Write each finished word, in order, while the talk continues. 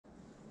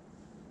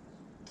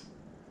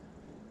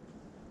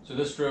So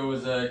this drill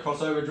is a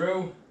crossover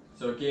drill.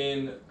 So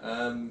again,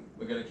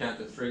 we're going to count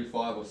to 3,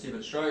 5 or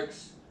 7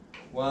 strokes.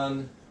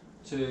 1,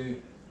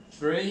 2,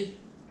 3,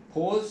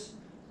 pause,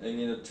 and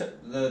you're going to tip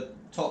the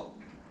top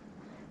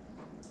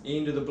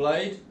end of the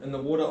blade in the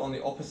water on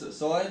the opposite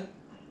side,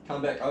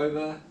 come back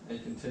over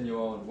and continue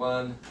on.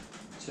 1,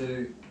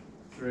 2,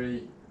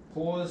 3,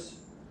 pause,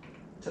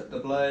 tip the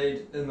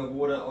blade in the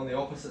water on the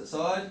opposite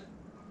side,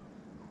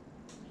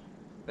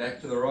 back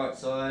to the right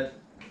side.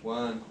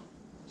 1,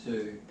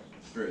 2,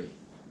 3.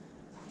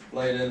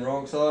 Blade in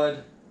wrong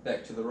side,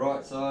 back to the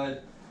right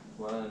side.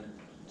 1,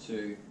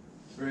 2,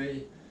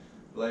 3.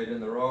 Blade in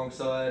the wrong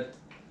side,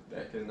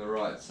 back in the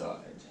right side.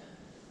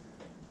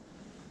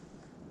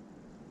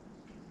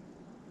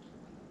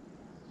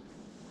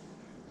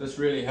 This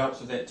really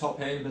helps with that top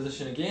hand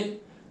position again.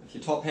 If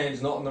your top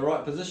hand's not in the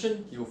right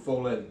position, you'll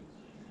fall in.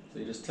 So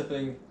you're just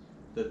tipping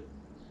the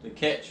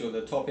catch or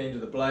the top end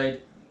of the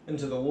blade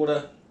into the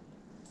water.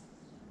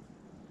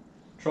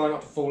 Try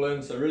not to fall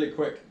in, so really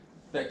quick,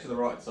 back to the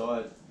right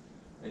side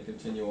and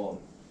continue on.